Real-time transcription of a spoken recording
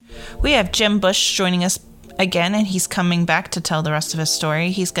We have Jim Bush joining us again, and he's coming back to tell the rest of his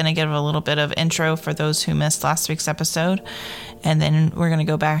story. He's going to give a little bit of intro for those who missed last week's episode, and then we're going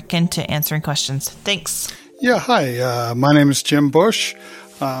to go back into answering questions. Thanks. Yeah, hi. My name is Jim Bush.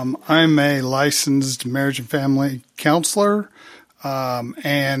 I'm a licensed marriage and family counselor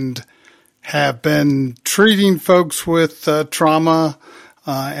and have been treating folks with trauma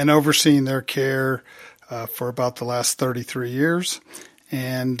and overseeing their care for about the last 33 years.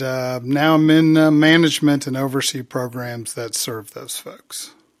 And now I'm in management and oversee programs that serve those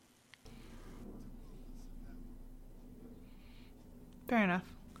folks. Fair enough.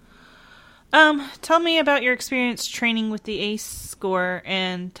 Tell me about your experience training with the ACE score,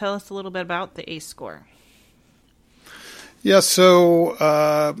 and tell us a little bit about the ACE score. Yeah, so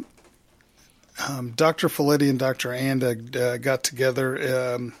Dr. Felitti and Dr. Anda got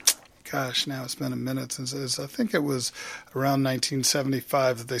together. Now it's been a minute since I think it was around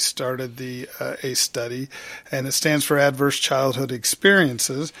 1975 that they started the ACE study, and it stands for Adverse Childhood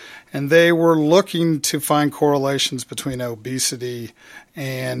Experiences, and they were looking to find correlations between obesity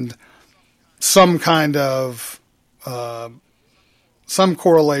and some kind of some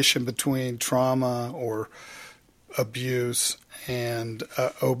correlation between trauma or abuse and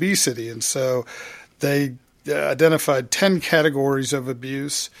obesity. And so they identified 10 categories of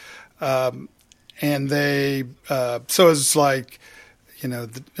abuse. And they, so it's like,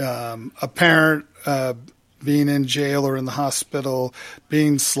 a parent being in jail or in the hospital,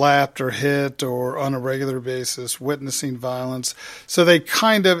 being slapped or hit or on a regular basis, witnessing violence. So they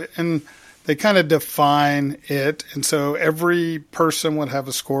kind of define it. And so every person would have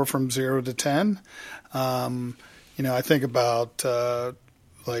a score from 0 to 10. I think about, I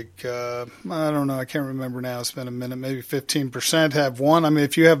don't know, I can't remember now. It's been a minute. Maybe 15% have 1. I mean,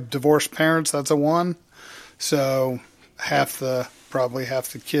 if you have divorced parents, that's a 1. So probably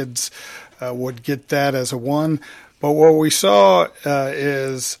half the kids would get that as a 1. But what we saw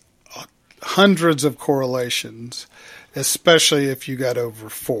is hundreds of correlations, especially if you got over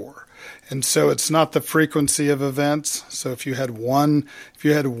 4. And so it's not the frequency of events. So if you had one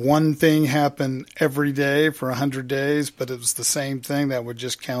thing happen every day for 100 days, but it was the same thing, that would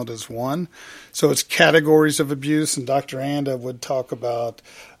just count as 1. So it's categories of abuse, and Dr. Anda would talk about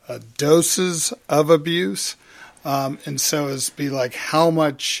doses of abuse. And so it'd be like, how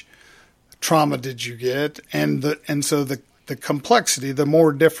much trauma did you get? And so the complexity, the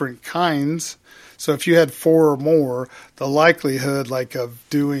more different kinds. So if you had 4 or more, the likelihood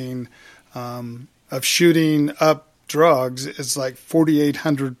of shooting up drugs is like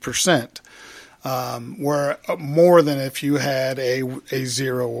 4,800%, where more than if you had a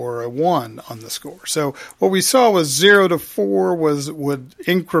 0 or a 1 on the score. So what we saw was 0 to 4 would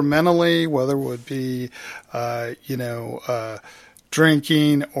incrementally, whether it would be,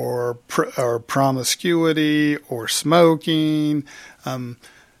 drinking or promiscuity or smoking,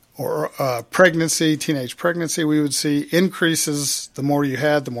 or pregnancy, teenage pregnancy, we would see increases. The more you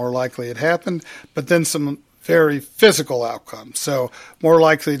had, the more likely it happened, but then some very physical outcomes. So more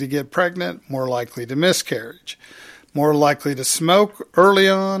likely to get pregnant, more likely to miscarriage, more likely to smoke early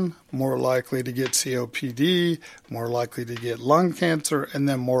on, more likely to get COPD, more likely to get lung cancer, and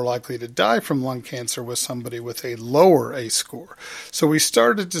then more likely to die from lung cancer with somebody with a lower ACE score. So we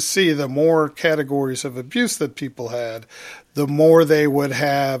started to see the more categories of abuse that people had, the more they would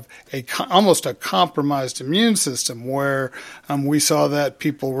have almost a compromised immune system, where we saw that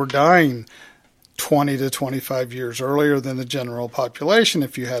people were dying 20 to 25 years earlier than the general population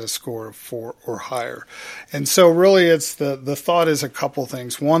if you had a score of 4 or higher. And so really it's the thought is a couple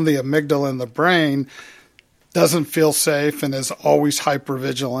things. One, the amygdala in the brain doesn't feel safe and is always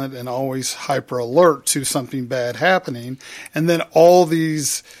hypervigilant and always hyper alert to something bad happening. And then all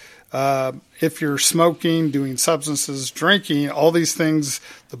these, if you're smoking, doing substances, drinking, all these things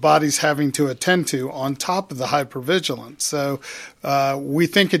the body's having to attend to on top of the hypervigilance. So we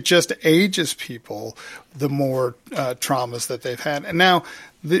think it just ages people the more traumas that they've had. And now,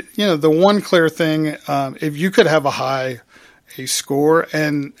 the one clear thing, if you could have a high ACE score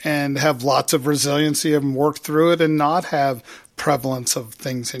and have lots of resiliency and work through it and not have prevalence of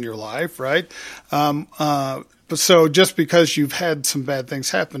things in your life, right? So just because you've had some bad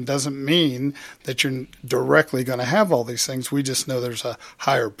things happen doesn't mean that you're directly going to have all these things. We just know there's a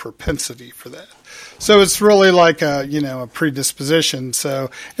higher propensity for that. So it's really like a predisposition. So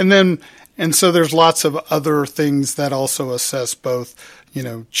there's lots of other things that also assess both,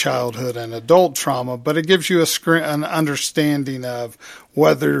 childhood and adult trauma, but it gives you an understanding of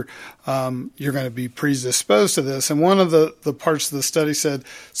whether you're going to be predisposed to this. And one of the parts of the study said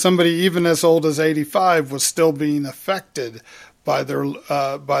somebody even as old as 85 was still being affected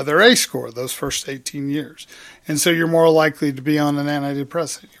by their ACE score those first 18 years. And so you're more likely to be on an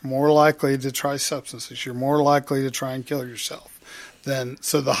antidepressant. You're more likely to try substances. You're more likely to try and kill yourself.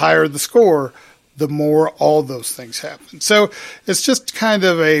 So the higher the score, the more all those things happen. So it's just kind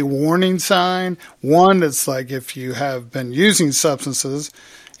of a warning sign. One, it's like if you have been using substances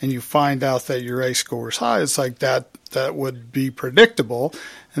and you find out that your ACE score is high, it's like that would be predictable.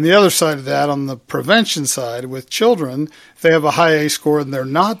 And the other side of that, on the prevention side, with children, if they have a high ACE score and they're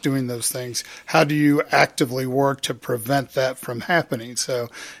not doing those things, how do you actively work to prevent that from happening? So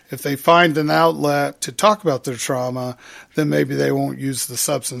if they find an outlet to talk about their trauma, then maybe they won't use the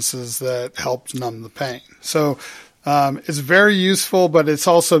substances that help numb the pain. So it's very useful, but it's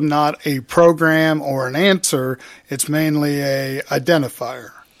also not a program or an answer. It's mainly a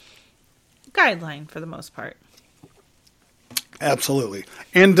identifier. Guideline for the most part. Absolutely.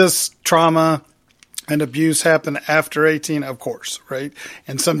 And does trauma and abuse happen after 18? Of course, right?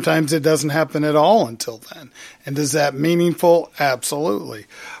 And sometimes it doesn't happen at all until then. And is that meaningful? Absolutely.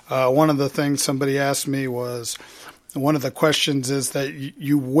 One of the things somebody asked me was, one of the questions is that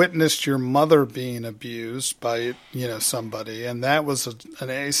you witnessed your mother being abused by, somebody, and that was an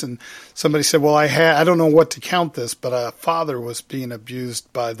ACE. And somebody said, well, I don't know what to count this, but a father was being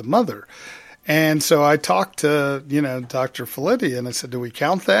abused by the mother. And so I talked to, Dr. Felitti, and I said, do we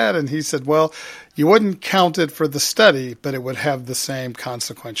count that? And he said, well, you wouldn't count it for the study, but it would have the same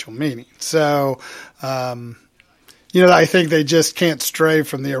consequential meaning. So, I think they just can't stray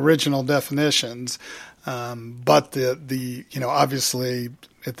from the original definitions. But obviously,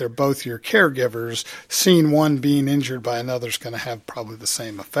 if they're both your caregivers, seeing one being injured by another is going to have probably the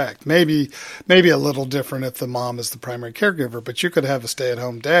same effect. Maybe a little different if the mom is the primary caregiver, but you could have a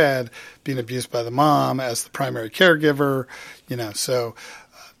stay-at-home dad being abused by the mom as the primary caregiver, so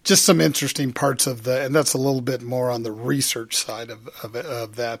just some interesting parts of and that's a little bit more on the research side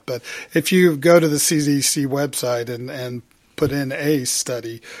of that. But if you go to the CDC website and put in a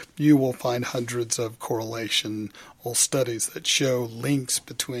study, you will find hundreds of correlational studies that show links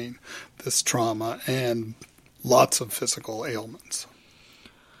between this trauma and lots of physical ailments.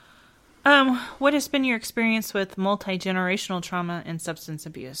 What has been your experience with multi-generational trauma and substance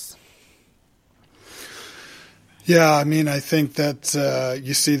abuse? Yeah, I think that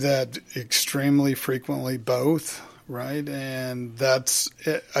you see that extremely frequently, both. Right. And that's,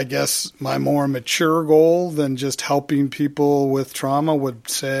 I guess, my more mature goal than just helping people with trauma would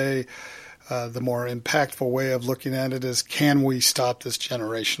say the more impactful way of looking at it is, can we stop this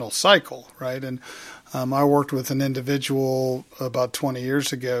generational cycle? Right. And I worked with an individual about 20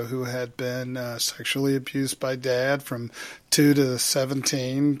 years ago who had been sexually abused by dad from 2 to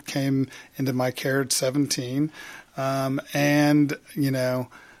 17, came into my care at 17. And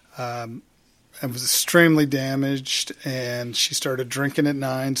was extremely damaged, and she started drinking at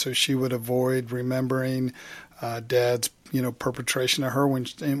 9, so she would avoid remembering dad's, perpetration of her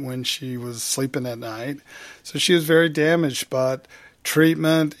when she was sleeping at night. So she was very damaged, but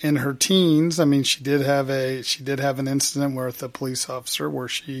treatment in her teens, she did have an incident with a police officer where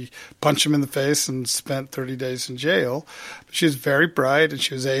she punched him in the face and spent 30 days in jail. She was very bright, and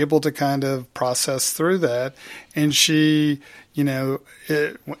she was able to kind of process through that, and she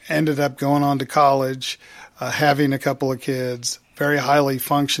it ended up going on to college, having a couple of kids, very highly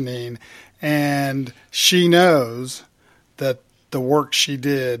functioning, and she knows that the work she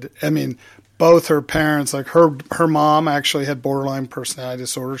did, both her parents, like her mom actually had borderline personality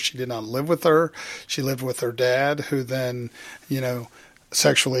disorder. She did not live with her. She lived with her dad, who then,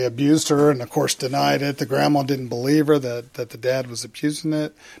 sexually abused her and, of course, denied it. The grandma didn't believe her that the dad was abusing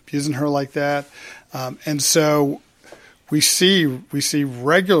her like that. And so we see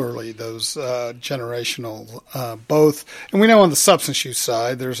regularly those generational both, and we know on the substance use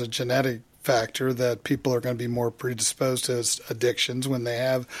side there's a genetic factor that people are going to be more predisposed to addictions when they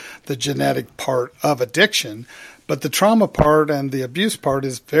have the genetic part of addiction. But the trauma part and the abuse part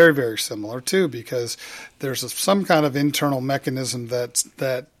is very, very similar too, because there's some kind of internal mechanism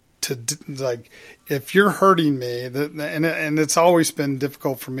if you're hurting me, and it's always been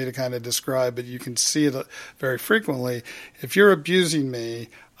difficult for me to kind of describe, but you can see it very frequently. If you're abusing me,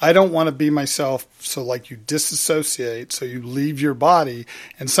 I don't want to be myself, so you disassociate, so you leave your body.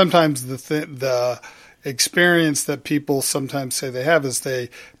 And sometimes the experience that people sometimes say they have is they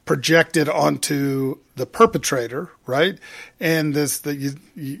project it onto the perpetrator, right? And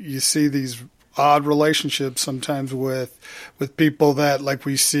you see these odd relationships sometimes with people that, like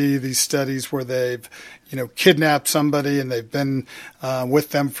we see these studies where they've, kidnapped somebody and they've been with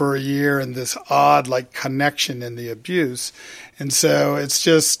them for a year, and this odd like connection in the abuse. And so it's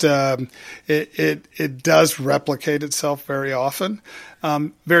just it does replicate itself very often.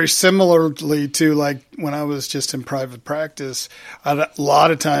 Very similarly to like when I was just in private practice, I'd a lot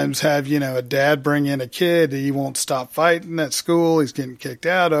of times have, a dad bring in a kid. He won't stop fighting at school. He's getting kicked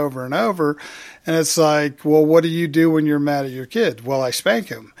out over and over. And it's like, well, what do you do when you're mad at your kid? Well, I spank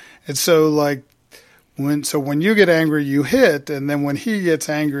him. And so like, when you get angry, you hit, and then when he gets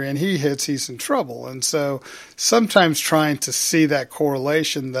angry and he hits, he's in trouble. And so sometimes trying to see that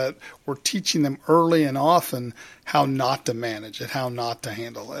correlation, that we're teaching them early and often how not to manage it, how not to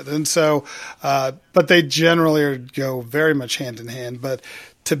handle it. And so, but they generally go very much hand in hand. But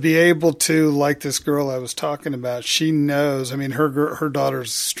to be able to, like this girl I was talking about, she knows, I mean, her daughter's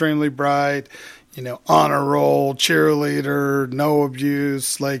extremely bright, honor roll, cheerleader, no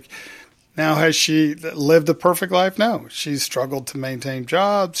abuse, like. Now, has she lived a perfect life? No. She's struggled to maintain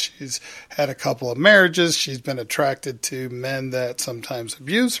jobs. She's had a couple of marriages. She's been attracted to men that sometimes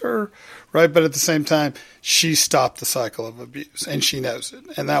abuse her, right? But at the same time, she stopped the cycle of abuse, and she knows it.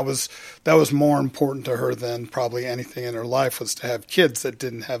 And that was more important to her than probably anything in her life, was to have kids that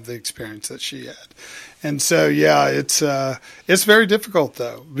didn't have the experience that she had. And so, yeah, it's very difficult,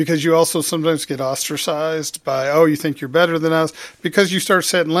 though, because you also sometimes get ostracized by, oh, you think you're better than us, because you start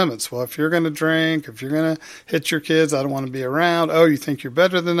setting limits. Well, if you're going to drink, if you're going to hit your kids, I don't want to be around. Oh, you think you're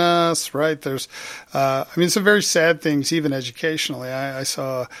better than us, right? There's, some very sad things, even educationally. I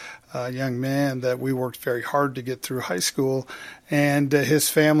saw a young man that we worked very hard to get through high school, and his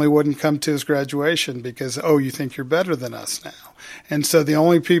family wouldn't come to his graduation because, oh, you think you're better than us now. And so the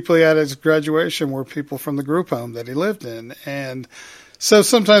only people he had at his graduation were people from the group home that he lived in. And so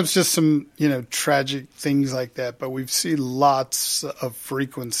sometimes just some, tragic things like that. But we've seen lots of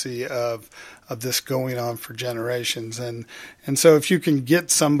frequency of this going on for generations. And so if you can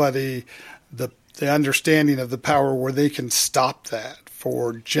get somebody the understanding of the power where they can stop that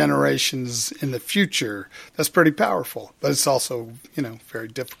for generations in the future, that's pretty powerful. But it's also, very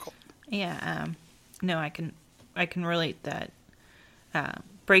difficult. Yeah. No, I can relate that.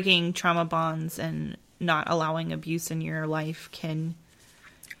 Breaking trauma bonds and not allowing abuse in your life can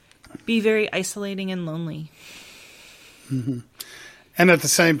be very isolating and lonely. Mm-hmm. And at the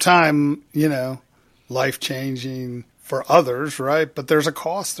same time, life-changing for others, right? But there's a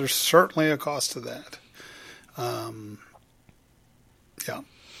cost. There's certainly a cost to that. Yeah.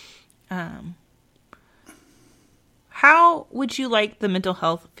 How would you like the mental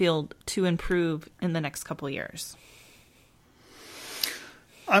health field to improve in the next couple of years?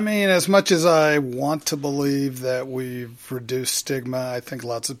 I mean, as much as I want to believe that we've reduced stigma, I think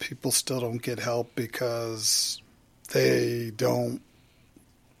lots of people still don't get help because they don't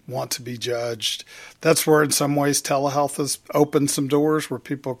want to be judged. That's where, in some ways, telehealth has opened some doors where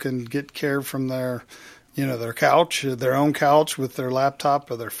people can get care from their couch, their own couch with their laptop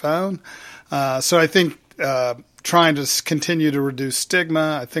or their phone. So I think trying to continue to reduce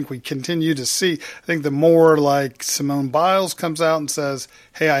stigma. I think we continue to see, I think the more like Simone Biles comes out and says,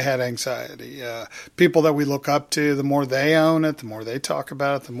 hey, I had anxiety. People that we look up to, the more they own it, the more they talk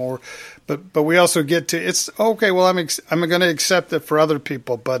about it, the more, but we also get to, it's okay, well, I'm going to accept it for other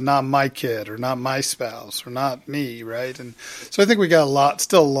people, but not my kid or not my spouse or not me, right? And so I think we got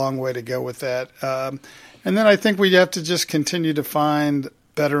still a long way to go with that. And then I think we have to just continue to find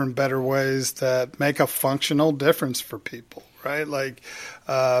better and better ways that make a functional difference for people, right? Like,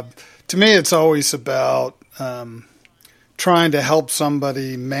 to me, it's always about trying to help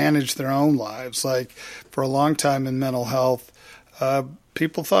somebody manage their own lives. Like, for a long time in mental health,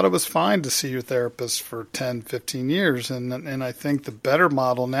 people thought it was fine to see your therapist for 10, 15 years. And I think the better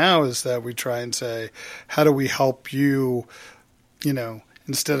model now is that we try and say, how do we help you,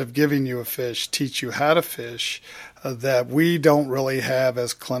 instead of giving you a fish, teach you how to fish, that we don't really have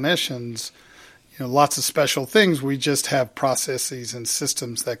as clinicians, lots of special things. We just have processes and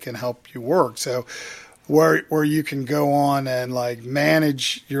systems that can help you work. So where you can go on and like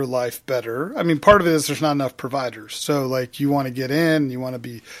manage your life better. I mean, part of it is there's not enough providers. So like you want to get in, you want to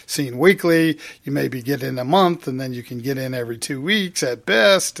be seen weekly, you maybe get in a month and then you can get in every 2 weeks at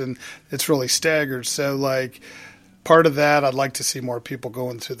best. And it's really staggered. So like part of that, I'd like to see more people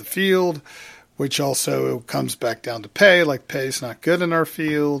going through the field, which also comes back down to pay. Like, pay is not good in our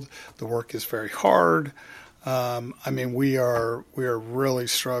field. The work is very hard. We are really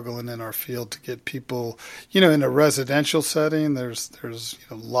struggling in our field to get people, in a residential setting. There's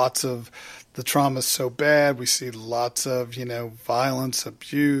lots of, the trauma's so bad. We see lots of, violence,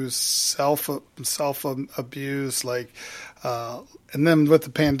 abuse, self abuse. Like, And then with the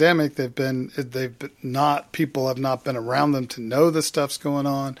pandemic, people have not been around them to know the stuff's going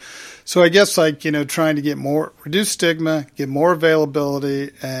on. So I guess trying to reduce stigma, get more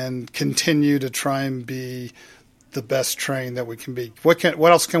availability, and continue to try and be the best trained that we can be. What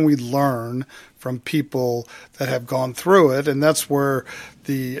else can we learn from people that have gone through it? And that's where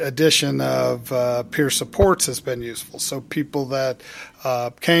the addition of peer supports has been useful. So people that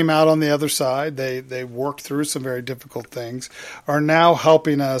came out on the other side, they worked through some very difficult things, are now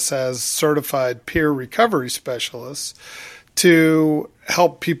helping us as certified peer recovery specialists to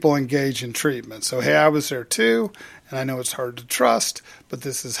help people engage in treatment. So, hey, I was there too, and I know it's hard to trust, but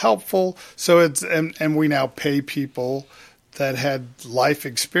this is helpful. So and we now pay people that had life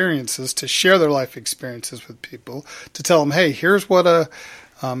experiences to share their life experiences with people, to tell them, hey, here's what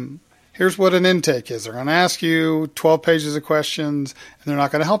an intake is. They're going to ask you 12 pages of questions, and they're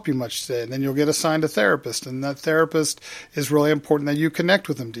not going to help you much today. And then you'll get assigned a therapist, and that therapist is really important that you connect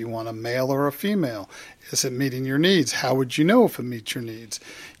with them. Do you want a male or a female? Is it meeting your needs? How would you know if it meets your needs?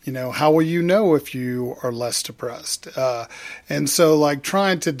 How will you know if you are less depressed? And so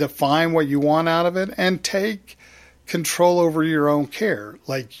trying to define what you want out of it and take control over your own care.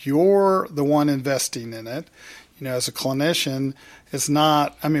 You're the one investing in it. As a clinician, it's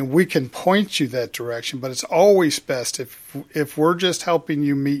not, we can point you that direction, but it's always best if we're just helping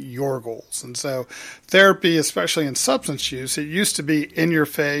you meet your goals. And so therapy, especially in substance use, it used to be in your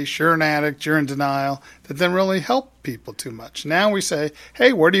face, you're an addict, you're in denial, that didn't really help people too much. Now we say,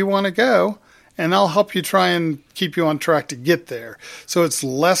 hey, where do you want to go? And I'll help you try and keep you on track to get there. So it's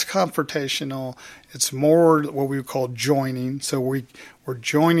less confrontational. It's more what we would call joining. So we're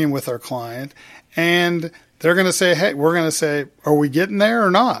joining with our client, and they're going to say, hey, we're going to say, are we getting there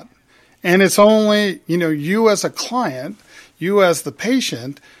or not? And it's only, you as a client, you as the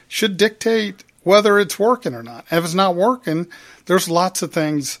patient should dictate whether it's working or not. And if it's not working, there's lots of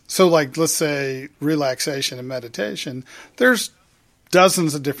things. So let's say relaxation and meditation, there's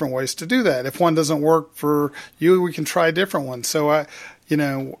dozens of different ways to do that. If one doesn't work for you, we can try a different one. So I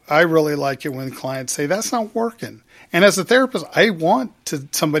really like it when clients say, that's not working. And as a therapist, I want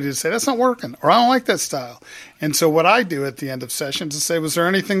somebody to say, that's not working, or I don't like that style. And so what I do at the end of sessions is say, was there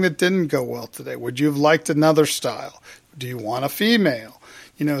anything that didn't go well today? Would you have liked another style? Do you want a female?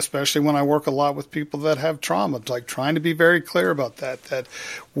 Especially when I work a lot with people that have trauma, trying to be very clear about that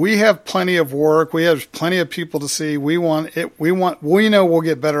we have plenty of work. We have plenty of people to see. We know we'll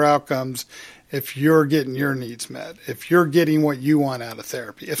get better outcomes if you're getting your needs met, if you're getting what you want out of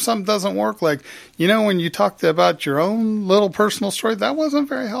therapy. If something doesn't work, when you talked about your own little personal story, that wasn't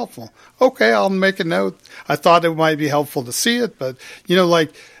very helpful. Okay, I'll make a note. I thought it might be helpful to see it, but, good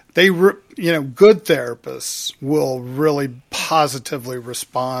therapists will really positively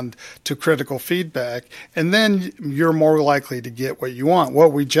respond to critical feedback, and then you're more likely to get what you want.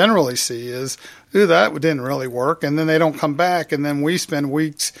 What we generally see is, ooh, that didn't really work, and then they don't come back, and then we spend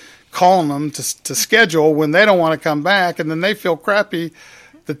weeks calling them to schedule when they don't want to come back, and then they feel crappy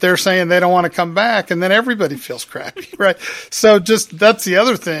that they're saying they don't want to come back, and then everybody feels crappy, right? So that's the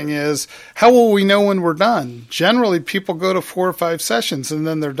other thing is, how will we know when we're done? Generally, people go to 4 or 5 sessions, and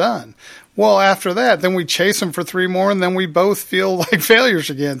then they're done. Well, after that, then we chase them for 3 more, and then we both feel like failures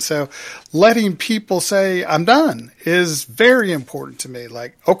again. So letting people say, I'm done, is very important to me.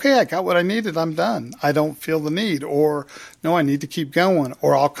 Okay, I got what I needed. I'm done. I don't feel the need. Or, no, I need to keep going.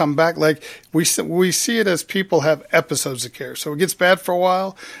 Or I'll come back. We see it as people have episodes of care. So it gets bad for a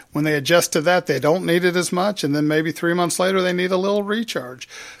while. When they adjust to that, they don't need it as much. And then maybe 3 months later, they need a little recharge.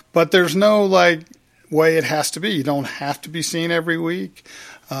 But there's no, way it has to be. You don't have to be seen every week.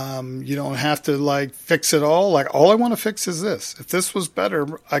 You don't have to fix it all. All I want to fix is this. If this was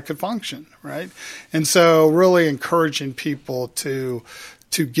better, I could function, right? And so really encouraging people to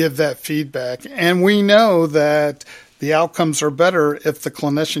give that feedback. And we know that the outcomes are better if the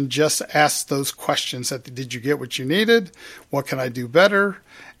clinician just asks those questions did you get what you needed? What can I do better?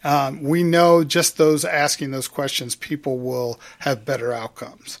 We know just asking those questions, people will have better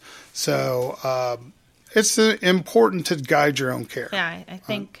outcomes. So, it's important to guide your own care. Yeah, I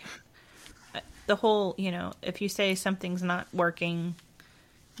think the whole, if you say something's not working,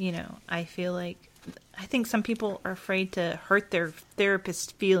 I think some people are afraid to hurt their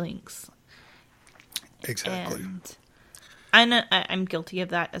therapist's feelings. Exactly. And I'm guilty of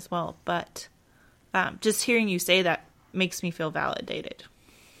that as well. But just hearing you say that makes me feel validated.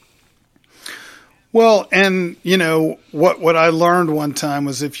 Well, and, what I learned one time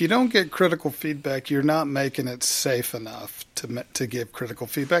was if you don't get critical feedback, you're not making it safe enough to give critical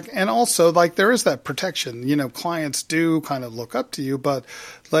feedback. And also, there is that protection. Clients do kind of look up to you, but,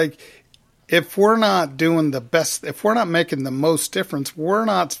 if we're not doing the best, if we're not making the most difference, we're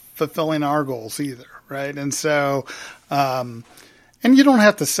not fulfilling our goals either, right? And so, and you don't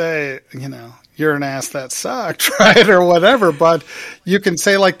have to say, you're an ass, that sucked, right? Or whatever, but you can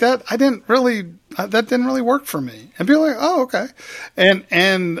say like that, that didn't really work for me. And be like, oh, okay.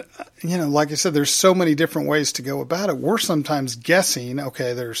 And, like I said, there's so many different ways to go about it. We're sometimes guessing,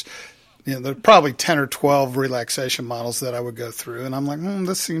 okay, there's probably 10 or 12 relaxation models that I would go through. And I'm like,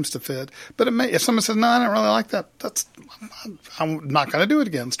 this seems to fit. But if someone says, no, I don't really like that, I'm not going to do it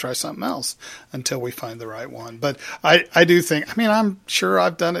again. Let's try something else until we find the right one. But I do think, I'm sure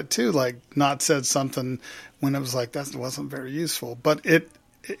I've done it too, like not said something when it was like, that wasn't very useful. But it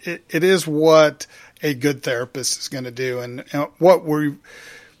is what a good therapist is going to do. And what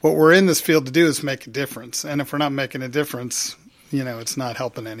we're in this field to do is make a difference. And if we're not making a difference, it's not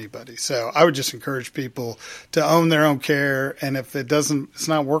helping anybody. So I would just encourage people to own their own care. And if it's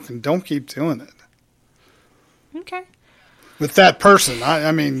not working, don't keep doing it. Okay. With that person,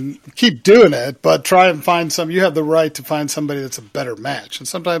 I mean, keep doing it, but try and find you have the right to find somebody that's a better match. And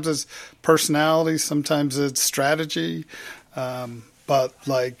sometimes it's personality, sometimes it's strategy. But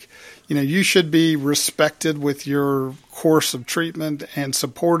you should be respected with your course of treatment and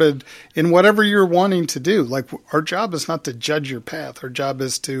supported in whatever you're wanting to do. Like, our job is not to judge your path. Our job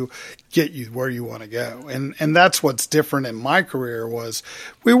is to get you where you want to go. And that's what's different in my career was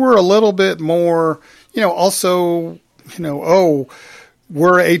we were a little bit more, also,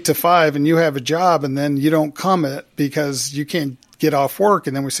 we're 8 to 5 and you have a job and then you don't come it because you can't get off work.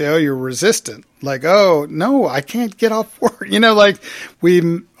 And then we say, oh, you're resistant. Like, oh, no, I can't get off work.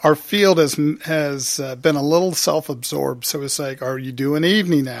 Our field has been a little self-absorbed. So it's like, are you doing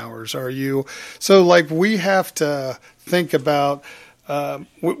evening hours? We have to think about,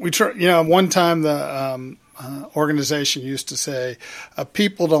 we try, one time the, organization used to say,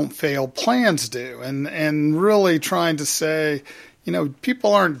 people don't fail, plans do. And really trying to say,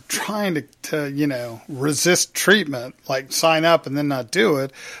 people aren't trying to resist treatment, like sign up and then not do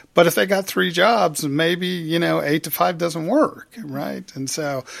it. But if they got 3 jobs, maybe, 8 to 5 doesn't work, right? And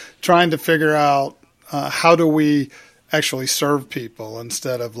so trying to figure out how do we actually serve people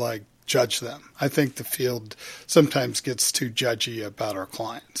instead of judge them. I think the field sometimes gets too judgy about our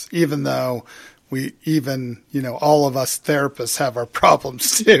clients, even though all of us therapists have our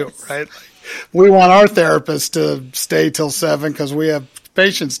problems too, right? We want our therapist to stay till 7 because we have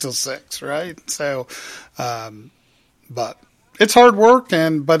patients till 6, right? So, but it's hard work,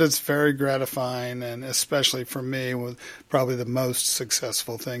 but it's very gratifying, and especially for me, probably the most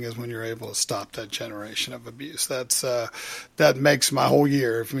successful thing is when you're able to stop that generation of abuse. That makes my whole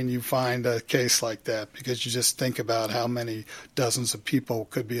year when you find a case like that, because you just think about how many dozens of people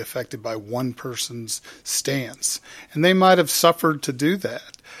could be affected by one person's stance, and they might have suffered to do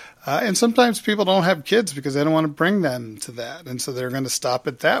that. And sometimes people don't have kids because they don't want to bring them to that, and so they're going to stop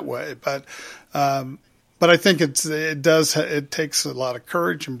it that way. But I think it takes a lot of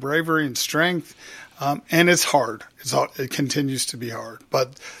courage and bravery and strength, and it's hard. It continues to be hard.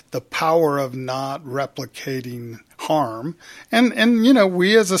 But the power of not replicating harm, and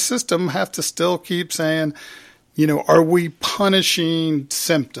we as a system have to still keep saying, are we punishing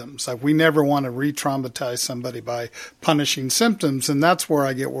symptoms? Like, we never want to re-traumatize somebody by punishing symptoms. And that's where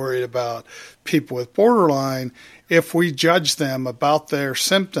I get worried about people with borderline. If we judge them about their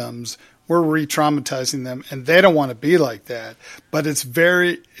symptoms, we're re-traumatizing them, and they don't want to be like that. But it's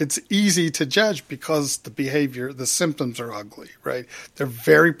easy to judge because the symptoms are ugly, right? They're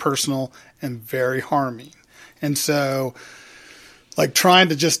very personal and very harming. And so, trying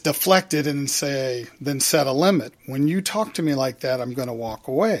to just deflect it and then set a limit. When you talk to me like that, I'm going to walk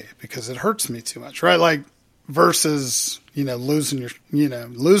away because it hurts me too much, right? Versus, losing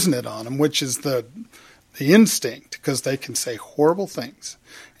it on them, which is the instinct, because they can say horrible things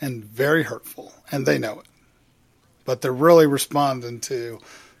and very hurtful, and they know it. But they're really responding to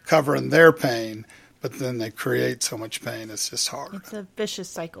covering their pain, but then they create so much pain, it's just hard. It's a vicious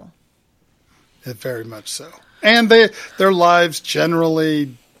cycle. Very much so. And their lives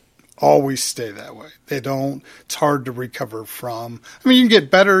generally always stay that way. It's hard to recover from. You can get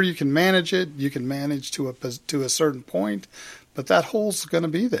better, you can manage it, you can manage to a certain point, but that hole's going to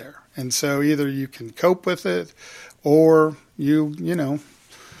be there. And so either you can cope with it, or you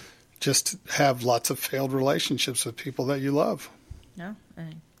just have lots of failed relationships with people that you love. Yeah,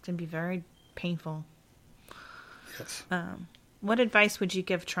 and it can be very painful. Yes. What advice would you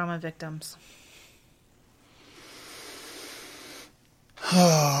give trauma victims?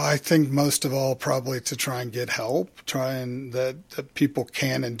 I think most of all, probably to try and get help, that people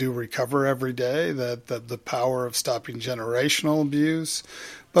can and do recover every day, that the power of stopping generational abuse,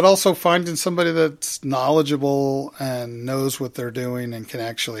 but also finding somebody that's knowledgeable and knows what they're doing and can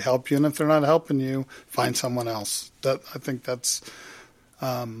actually help you. And if they're not helping you, find someone else. I think that's,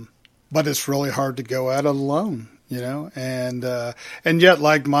 but it's really hard to go at it alone, and yet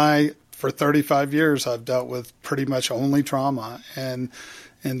for 35 years, I've dealt with pretty much only trauma. And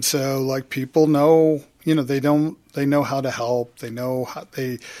so people know, they know how to help. They know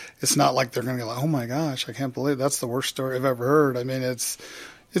it's not like they're going to go, oh my gosh, I can't believe that's the worst story I've ever heard. I mean, it's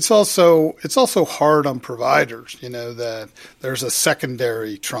also hard on providers, that there's a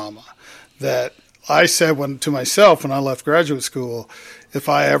secondary trauma that I said to myself when I left graduate school, if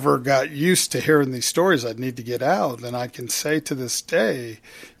I ever got used to hearing these stories, I'd need to get out. And I can say to this day,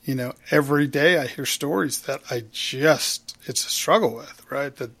 every day I hear stories that it's a struggle with,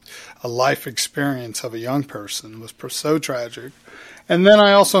 right? That a life experience of a young person was so tragic. And then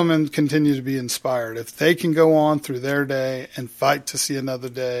I also continue to be inspired. If they can go on through their day and fight to see another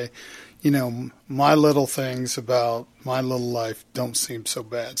day, my little things about my little life don't seem so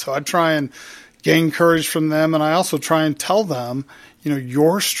bad. So I try and gain courage from them. And I also try and tell them,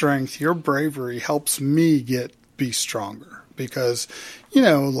 your strength, your bravery helps me be stronger. Because,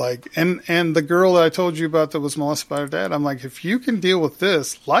 and the girl that I told you about that was molested by her dad, I'm like, if you can deal with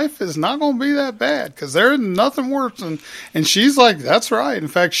this, life is not going to be that bad because there's nothing worse. And she's like, that's right. In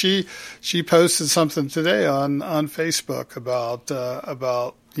fact, she posted something today on Facebook about,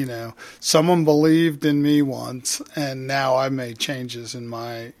 someone believed in me once and now I made changes in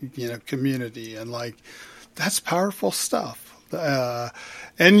my, community. And that's powerful stuff.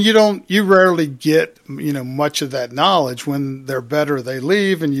 And you rarely get, much of that knowledge. When they're better, they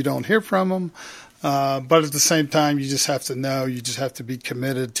leave and you don't hear from them. But at the same time, you just have to know, you just have to be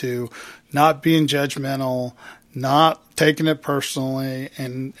committed to not being judgmental, not taking it personally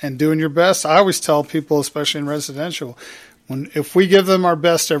and doing your best. I always tell people, especially in residential, if we give them our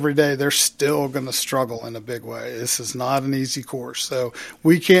best every day, they're still going to struggle in a big way. This is not an easy course. So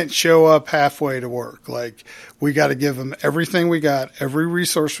we can't show up halfway to work. We got to give them everything we got, every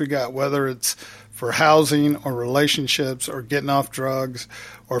resource we got, whether it's for housing or relationships or getting off drugs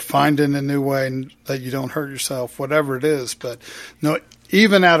or finding a new way that you don't hurt yourself, whatever it is. But no,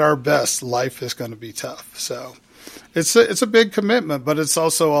 even at our best, life is going to be tough. So it's a big commitment, but it's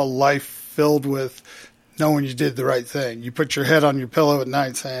also a life filled with knowing you did the right thing. You put your head on your pillow at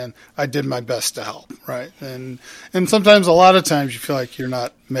night saying, I did my best to help, right? And sometimes, a lot of times, you feel like you're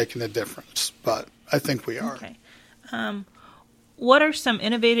not making a difference, but I think we are. Okay. What are some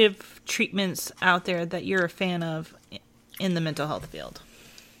innovative treatments out there that you're a fan of in the mental health field?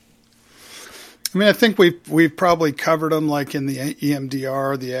 I mean, I think we've probably covered them, like in the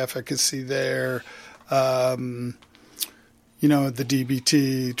EMDR, the efficacy there, the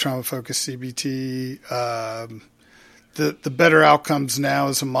DBT, trauma-focused CBT. The better outcomes now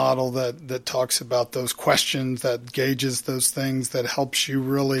is a model that talks about those questions, that gauges those things, that helps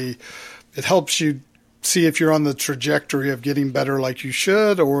you see if you're on the trajectory of getting better like you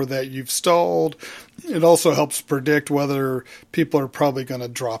should or that you've stalled. It also helps predict whether people are probably going to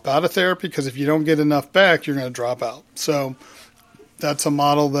drop out of therapy, because if you don't get enough back, you're going to drop out. So that's a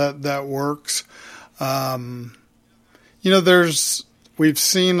model that works. We've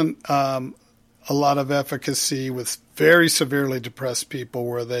seen a lot of efficacy with very severely depressed people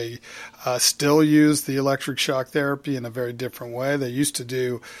where they still use the electric shock therapy in a very different way. They used to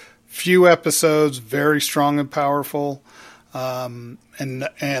do few episodes, very strong and powerful, and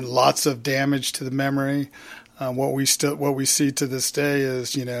lots of damage to the memory. What we see to this day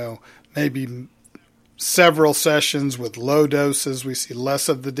is, maybe several sessions with low doses. We see less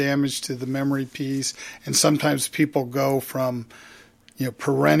of the damage to the memory piece, and sometimes people go from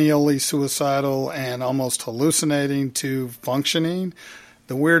perennially suicidal and almost hallucinating to functioning.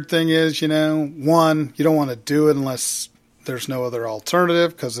 The weird thing is, one, you don't want to do it unless there's no other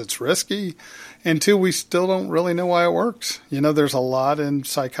alternative because it's risky. And two, we still don't really know why it works. There's a lot in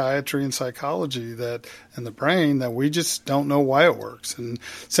psychiatry and psychology and the brain that we just don't know why it works. And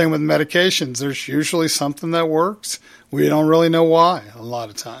same with medications. There's usually something that works. We don't really know why a lot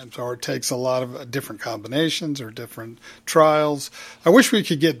of times, or it takes a lot of different combinations or different trials. I wish we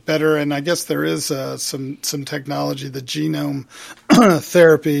could get better, and I guess there is some technology, the genome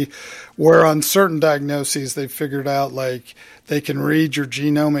therapy, where on certain diagnoses they figured out they can read your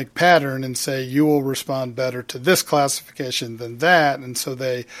genomic pattern and say you will respond better to this classification than that, and so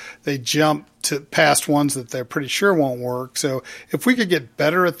they jump to past ones that they're pretty sure won't work. So if we could get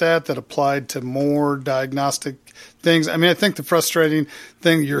better at that applied to more diagnostic things. I mean, I think the frustrating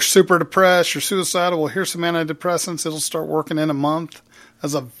thing, you're super depressed, you're suicidal, well, here's some antidepressants, it'll start working in a month.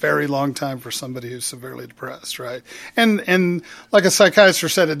 That's a very long time for somebody who's severely depressed, right? And like a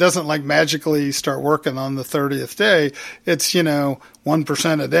psychiatrist said, it doesn't like magically start working on the 30th day. It's,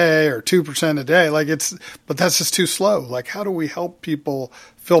 1% a day or 2% a day. But that's just too slow. Like, how do we help people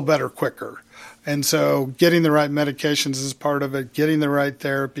feel better quicker? And so getting the right medications is part of it, getting the right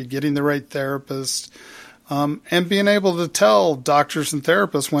therapy, getting the right therapist, and being able to tell doctors and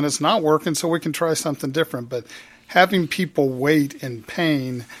therapists when it's not working so we can try something different. But having people wait in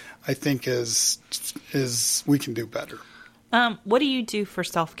pain, I think is we can do better. What do you do for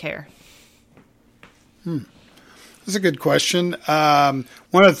self-care? That's a good question. One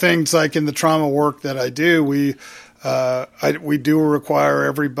of the things, like in the trauma work that I do, we do require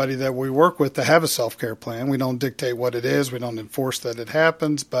everybody that we work with to have a self-care plan. We don't dictate what it is. We don't enforce that it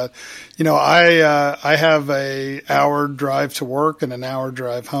happens. But, I have a hour drive to work and an hour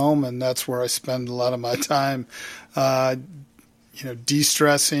drive home, and that's where I spend a lot of my time,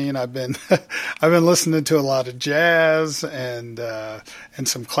 de-stressing. I've been listening to a lot of jazz and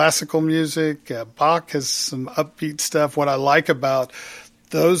some classical music. Bach has some upbeat stuff. What I like about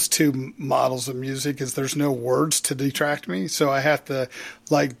those two models of music is there's no words to detract me. So I have to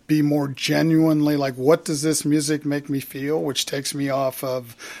be more genuinely what does this music make me feel, which takes me off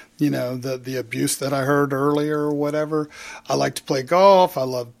of, the abuse that I heard earlier or whatever. I like to play golf. I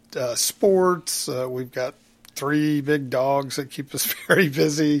love sports. We've got 3 big dogs that keep us very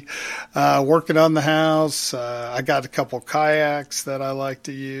busy, working on the house. I got a couple kayaks that I like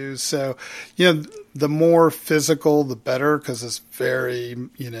to use. So, the more physical, the better, because it's very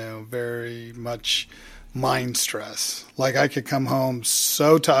much mind stress. Like I could come home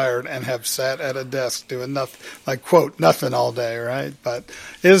so tired and have sat at a desk doing nothing, quote, nothing all day, right? But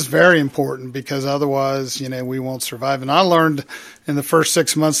it is very important because otherwise, we won't survive. And I learned in the first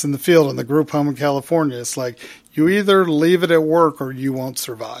 6 months in the field in the group home in California, it's you either leave it at work or you won't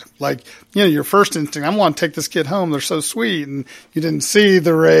survive. Your first instinct, I want to take this kid home. They're so sweet. And you didn't see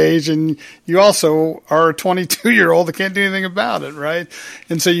the rage. And you also are a 22-year-old that can't do anything about it, right?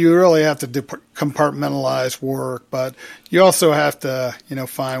 And so you really have to compartmentalize work. But you also have to,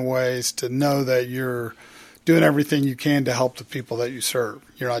 find ways to know that you're doing everything you can to help the people that you serve.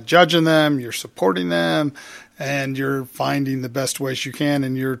 You're not judging them. You're supporting them. And you're finding the best ways you can,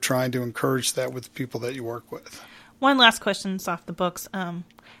 and you're trying to encourage that with the people that you work with. One last question, it's off the books. How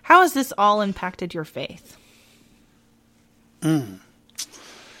has this all impacted your faith? My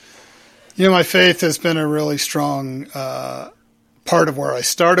faith has been a really strong part of where I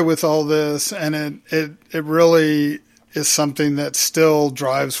started with all this, and it really is something that still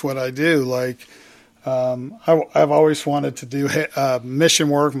drives what I do. I've always wanted to do mission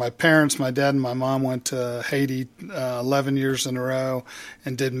work. My parents, my dad and my mom went to Haiti 11 years in a row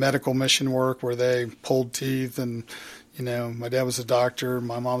and did medical mission work where they pulled teeth. And, my dad was a doctor.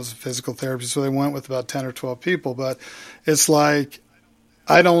 My mom was a physical therapist. So they went with about 10 or 12 people. But it's I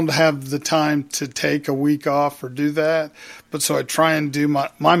don't have the time to take a week off or do that. But so I try and do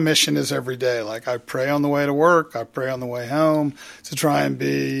my mission is every day. I pray on the way to work. I pray on the way home to try and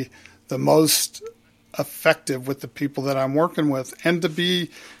be the most effective with the people that I'm working with, and to be,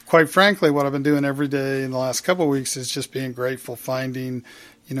 quite frankly, what I've been doing every day in the last couple of weeks is just being grateful, finding,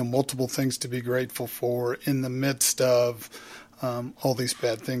 multiple things to be grateful for in the midst of all these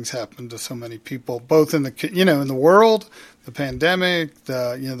bad things happen to so many people, both in the, in the world, the pandemic,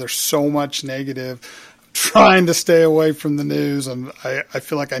 there's so much negative. I'm trying to stay away from the news. I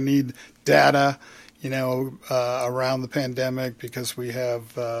feel like I need data, around the pandemic because we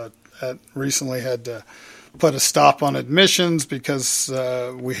have, recently had to put a stop on admissions because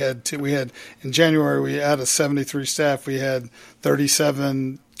we had in January we had a 73 staff. We had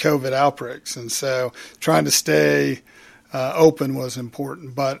 37 COVID outbreaks, and so trying to stay open was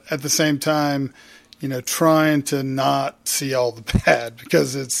important. But at the same time, trying to not see all the bad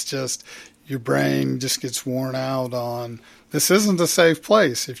because it's just your brain just gets worn out on. This isn't a safe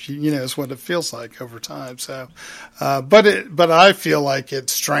place if is what it feels like over time. So, but I feel like it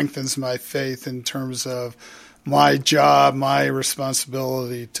strengthens my faith in terms of my job, my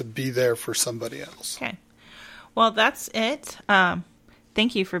responsibility to be there for somebody else. Okay. Well, that's it.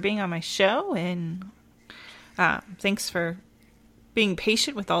 Thank you for being on my show, and thanks for being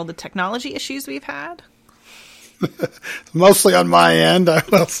patient with all the technology issues we've had. Mostly on my end, I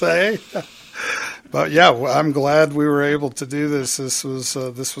will say. But yeah, I'm glad we were able to do this. This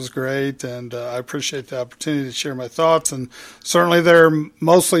was great, and I appreciate the opportunity to share my thoughts. And certainly, they're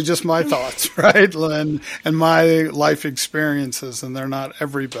mostly just my thoughts, right, and my life experiences, and they're not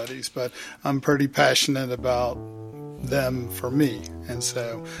everybody's. But I'm pretty passionate about them for me, and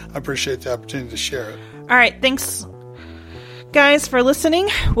so I appreciate the opportunity to share it. All right, thanks, guys, for listening.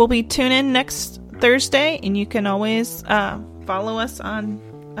 We'll be tuning in next Thursday, and you can always follow us on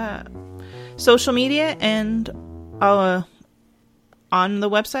social media and on the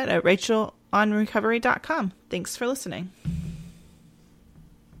website at rachelonrecovery.com. Thanks for listening.